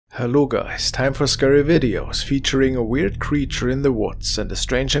Hello guys, time for scary videos featuring a weird creature in the woods and a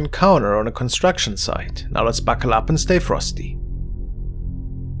strange encounter on a construction site. Now let's buckle up and stay frosty.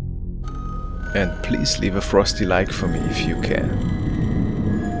 And please leave a frosty like for me if you can.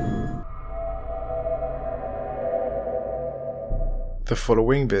 The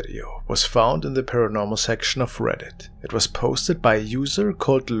following video was found in the paranormal section of Reddit. It was posted by a user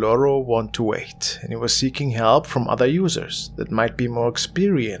called Loro128 and he was seeking help from other users that might be more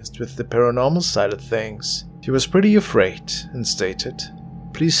experienced with the paranormal side of things. He was pretty afraid and stated,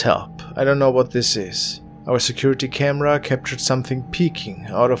 "Please help, I don't know what this is. Our security camera captured something peeking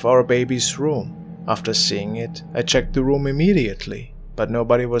out of our baby's room. After seeing it, I checked the room immediately, but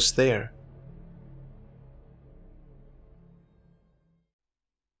nobody was there.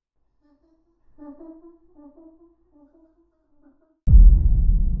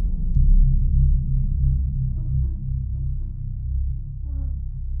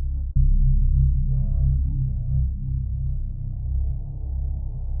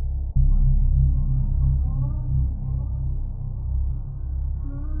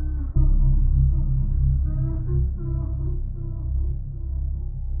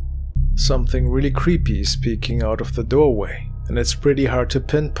 Something really creepy is peeking out of the doorway, and it's pretty hard to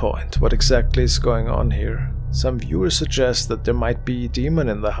pinpoint what exactly is going on here. Some viewers suggest that there might be a demon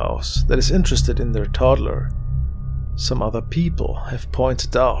in the house that is interested in their toddler. Some other people have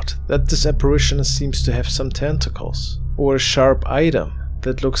pointed out that this apparition seems to have some tentacles, or a sharp item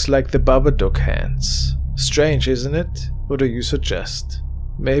that looks like the Babadook hands. Strange, isn't it? What do you suggest?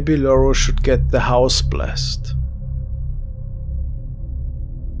 Maybe Loro should get the house blessed.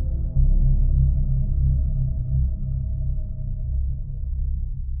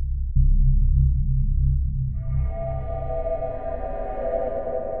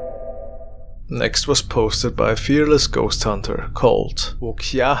 Next was posted by a fearless ghost hunter called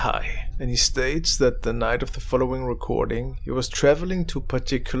Wokyahai, and he states that the night of the following recording he was traveling to a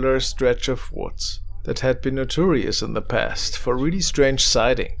particular stretch of woods that had been notorious in the past for really strange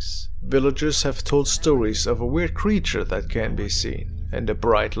sightings. Villagers have told stories of a weird creature that can be seen, and a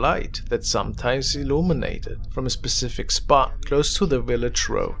bright light that sometimes illuminated from a specific spot close to the village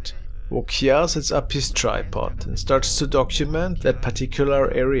road. Wokia sets up his tripod and starts to document that particular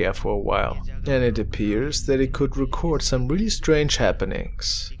area for a while, and it appears that he could record some really strange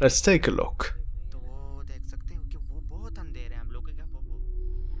happenings. Let's take a look.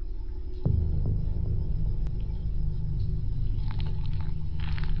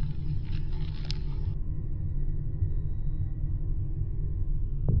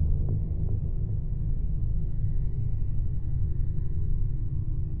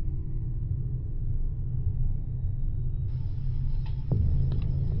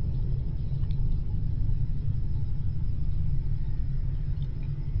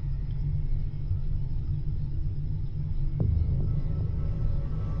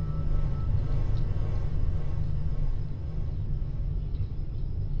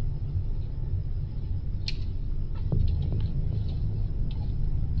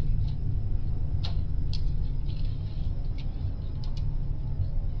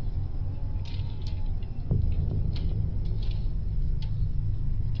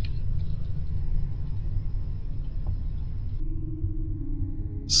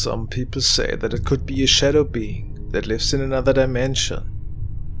 Some people say that it could be a shadow being that lives in another dimension,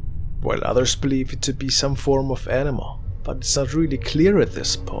 while others believe it to be some form of animal, but it's not really clear at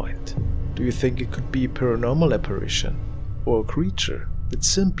this point. Do you think it could be a paranormal apparition, or a creature that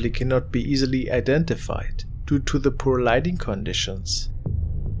simply cannot be easily identified due to the poor lighting conditions?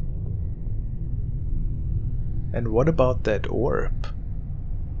 And what about that orb?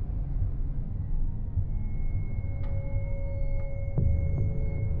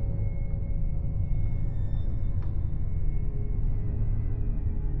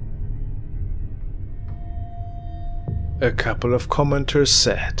 A couple of commenters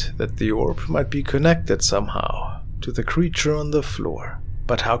said that the orb might be connected somehow to the creature on the floor,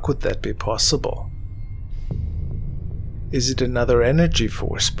 but how could that be possible? Is it another energy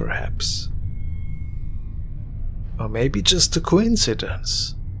force perhaps? Or maybe just a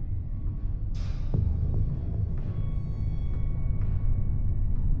coincidence?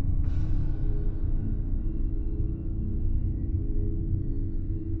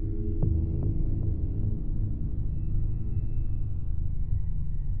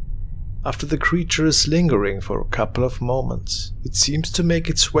 After the creature is lingering for a couple of moments, it seems to make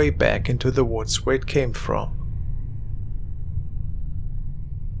its way back into the woods where it came from.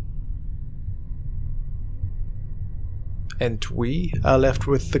 And we are left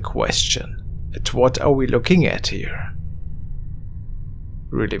with the question, at what are we looking at here?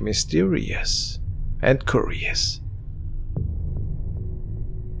 Really mysterious and curious.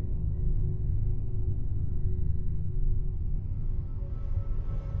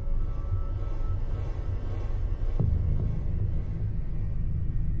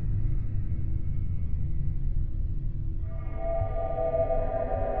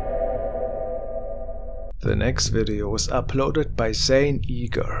 The next video was uploaded by Zane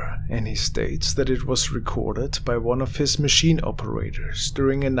Eager, and he states that it was recorded by one of his machine operators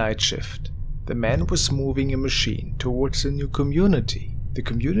during a night shift. The man was moving a machine towards a new community. The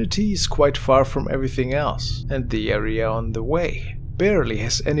community is quite far from everything else, and the area on the way barely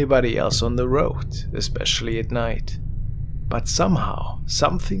has anybody else on the road, especially at night. But somehow,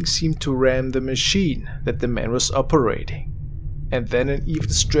 something seemed to ram the machine that the man was operating. And then an even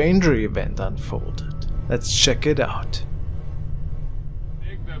stranger event unfolded. Let's check it out.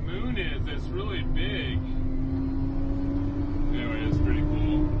 Big the moon is, it's really big. Anyway, it's pretty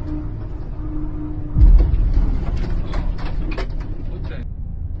cool. What the?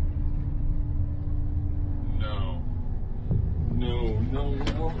 No. No, no,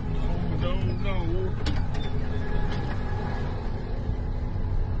 no, no, no, no.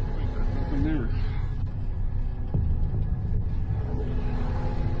 Wait, there's nothing there.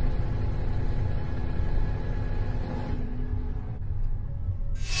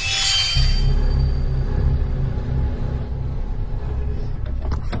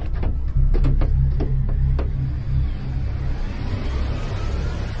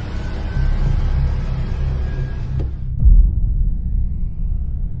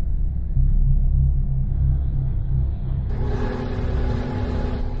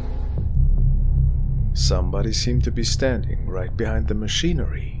 Somebody seemed to be standing right behind the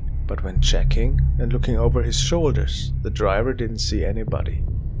machinery, but when checking and looking over his shoulders, the driver didn't see anybody,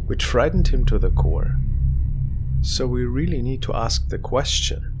 which frightened him to the core. So we really need to ask the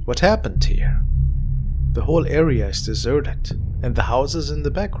question, what happened here? The whole area is deserted, and the houses in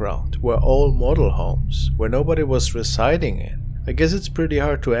the background were all model homes where nobody was residing in. I guess it's pretty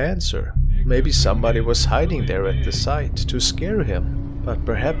hard to answer. Maybe somebody was hiding there at the site to scare him. But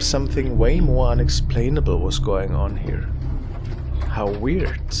perhaps something way more unexplainable was going on here. How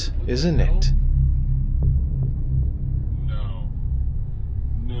weird, isn't it? No.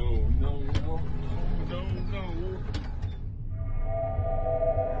 No, no, no, no, no.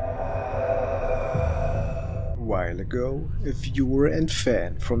 A while ago, a viewer and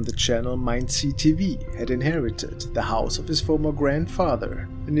fan from the channel cctv had inherited the house of his former grandfather,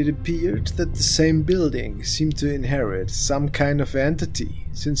 and it appeared that the same building seemed to inherit some kind of entity,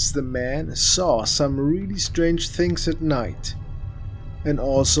 since the man saw some really strange things at night, and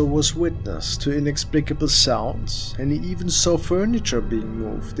also was witness to inexplicable sounds, and he even saw furniture being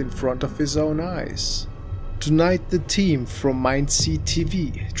moved in front of his own eyes. Tonight the team from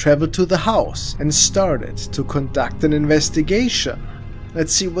cctv traveled to the house and started to conduct an investigation.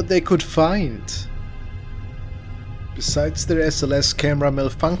 Let's see what they could find. Besides their SLS camera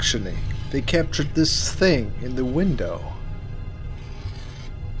malfunctioning, they captured this thing in the window.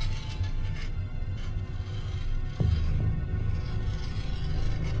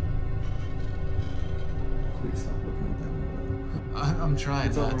 Please stop looking at that window. I'm trying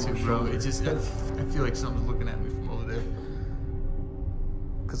It's not over to, my bro. shoulder. It just, I feel like someone's looking at me from over there.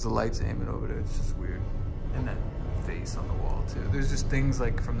 Because the light's aiming over there. It's just weird. And that face on the wall, too. There's just things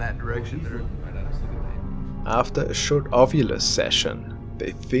like from that direction that are right at us. Look at that. After a short Ovilus session,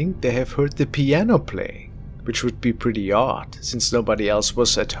 they think they have heard the piano playing, which would be pretty odd since nobody else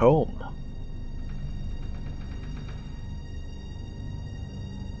was at home.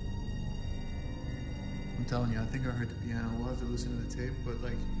 I'm telling you, I think I heard the piano. We'll have to listen to the tape, but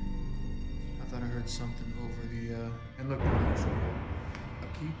like, I thought I heard something over the, and look, there's a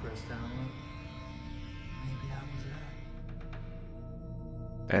key pressed down, look. Maybe that was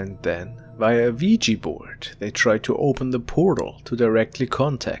that. And then, via a Ouija board, they try to open the portal to directly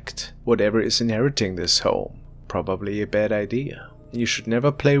contact whatever is inheriting this home. Probably a bad idea. You should never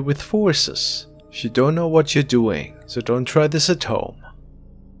play with forces. If you don't know what you're doing, so don't try this at home.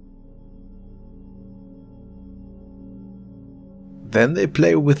 Then they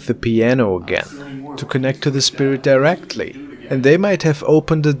play with the piano again, to connect to the spirit directly, and they might have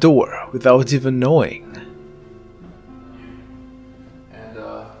opened the door without even knowing. And,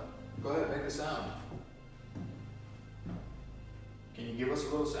 go ahead, make a sound. Can you give us a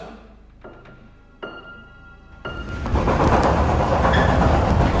little sound?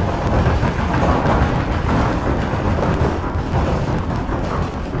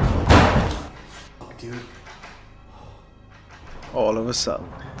 Dude. All of a sudden,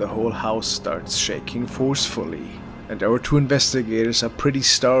 the whole house starts shaking forcefully, and our two investigators are pretty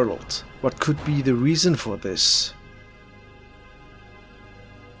startled. What could be the reason for this?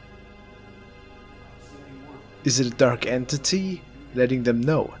 Is it a dark entity, letting them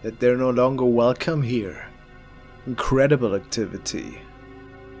know that they're no longer welcome here? Incredible activity.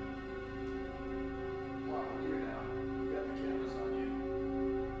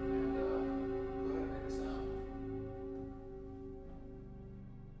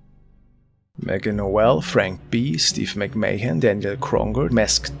 Megan Noel, Frank B., Steve McMahon, Daniel Kronger,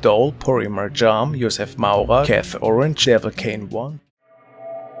 Masked Doll, Pori Marjam, Josef Maurer, Kath Orange, Devil Kane 1.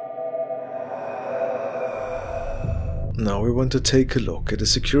 Now we want to take a look at a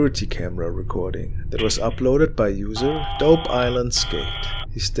security camera recording that was uploaded by user Dope Island Skate.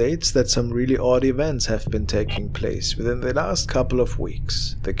 He states that some really odd events have been taking place within the last couple of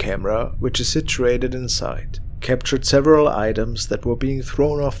weeks. The camera, which is situated inside, captured several items that were being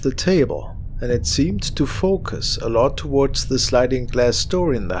thrown off the table, and it seemed to focus a lot towards the sliding glass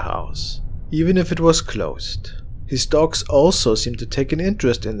door in the house, even if it was closed. His dogs also seemed to take an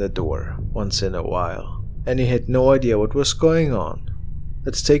interest in the door once in a while, and he had no idea what was going on.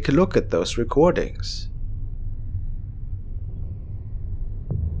 Let's take a look at those recordings.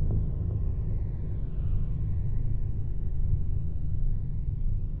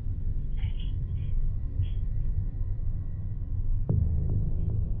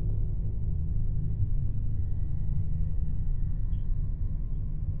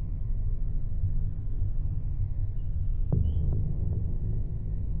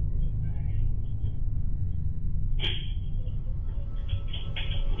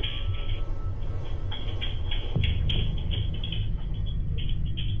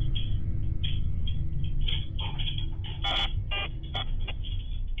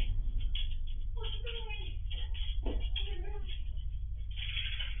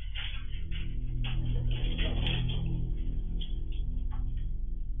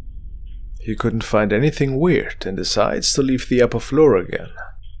 He couldn't find anything weird and decides to leave the upper floor again.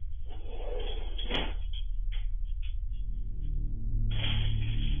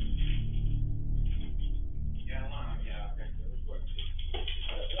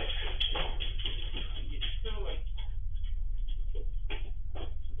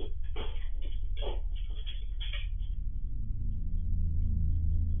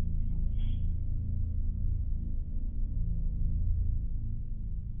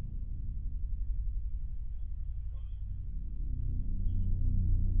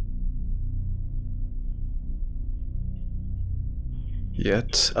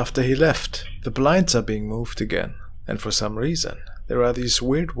 Yet, after he left, the blinds are being moved again, and for some reason, there are these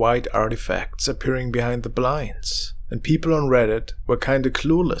weird white artifacts appearing behind the blinds, and people on Reddit were kinda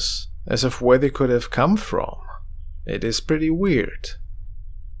clueless, as of where they could have come from. It is pretty weird.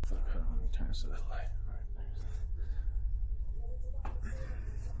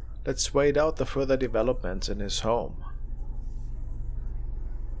 Let's wait out the further developments in his home.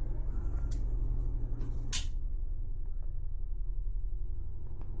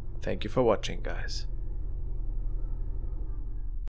 Thank you for watching, guys.